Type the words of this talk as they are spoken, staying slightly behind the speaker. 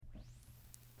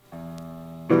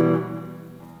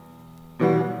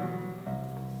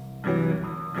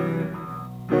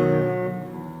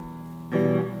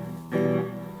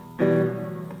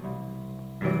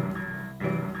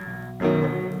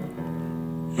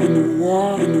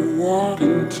Anyone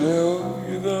can tell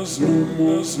you there's no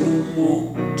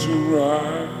more to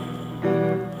ride.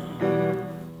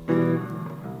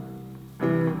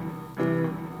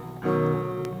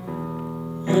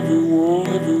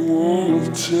 Everyone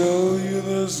will tell you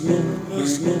there's no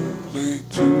place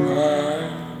to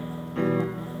hide.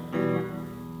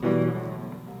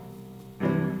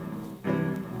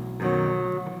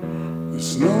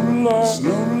 There's no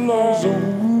laws or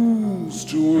rules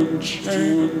to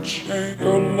unchain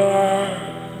your life.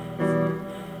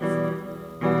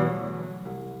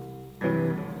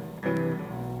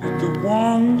 But the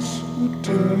ones who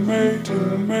didn't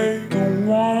make the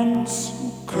ones who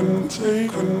couldn't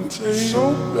take so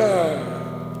bad.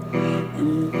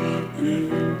 And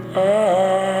I've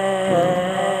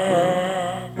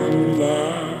been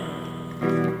lied.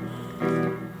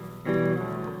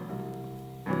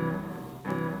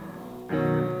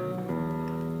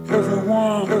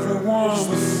 Everyone's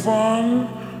the fun.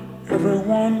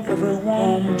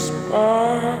 Everyone's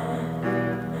by.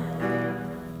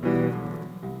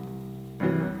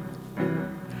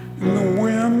 In the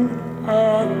wind, I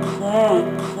cry.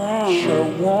 I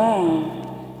want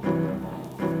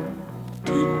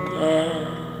to die.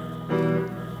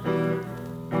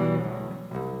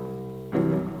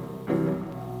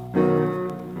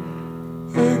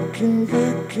 They can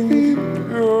keep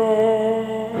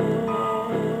yours,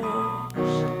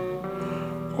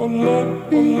 or let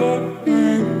me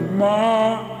my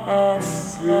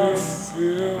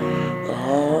feel. The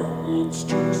heart wants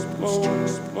to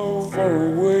explode far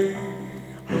away.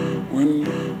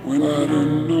 When I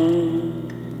didn't know.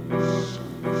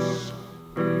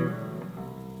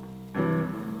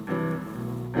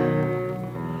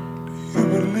 Do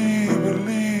you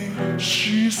believe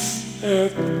she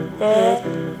said that?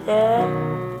 Do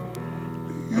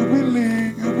you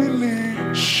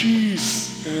believe she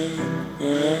said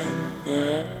that?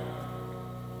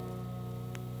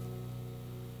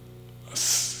 I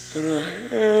said,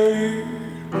 hey,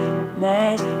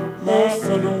 my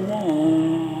friend, I want.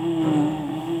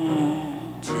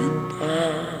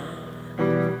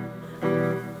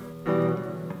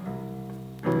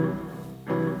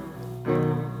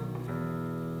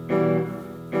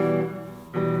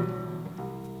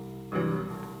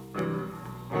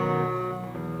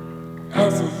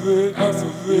 Half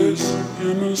of it's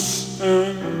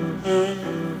innocent,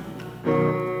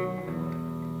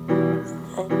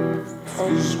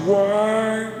 because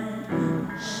wise.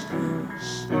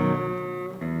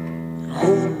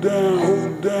 Hold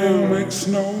down makes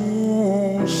no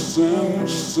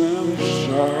sense,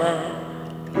 child.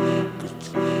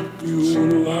 You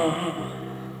lie.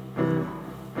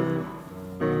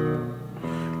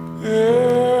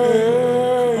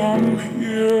 Yeah, I'm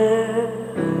here.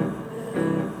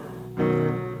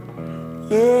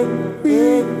 Let me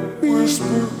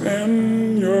whisper in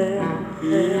your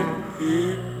ear.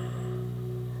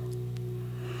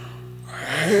 I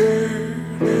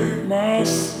hate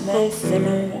myself and I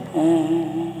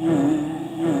want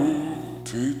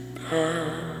to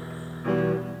die.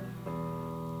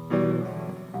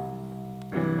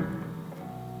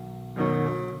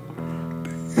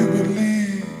 Do you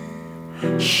believe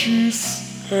she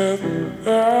said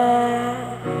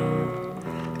that?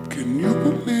 Can you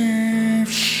believe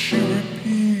she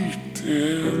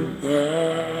repeated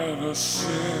that? I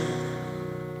said,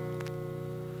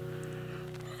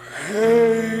 I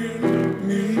hate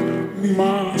me,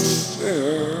 myself,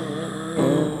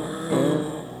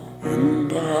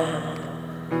 and I.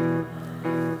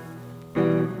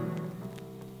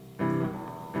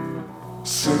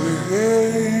 Said, hey.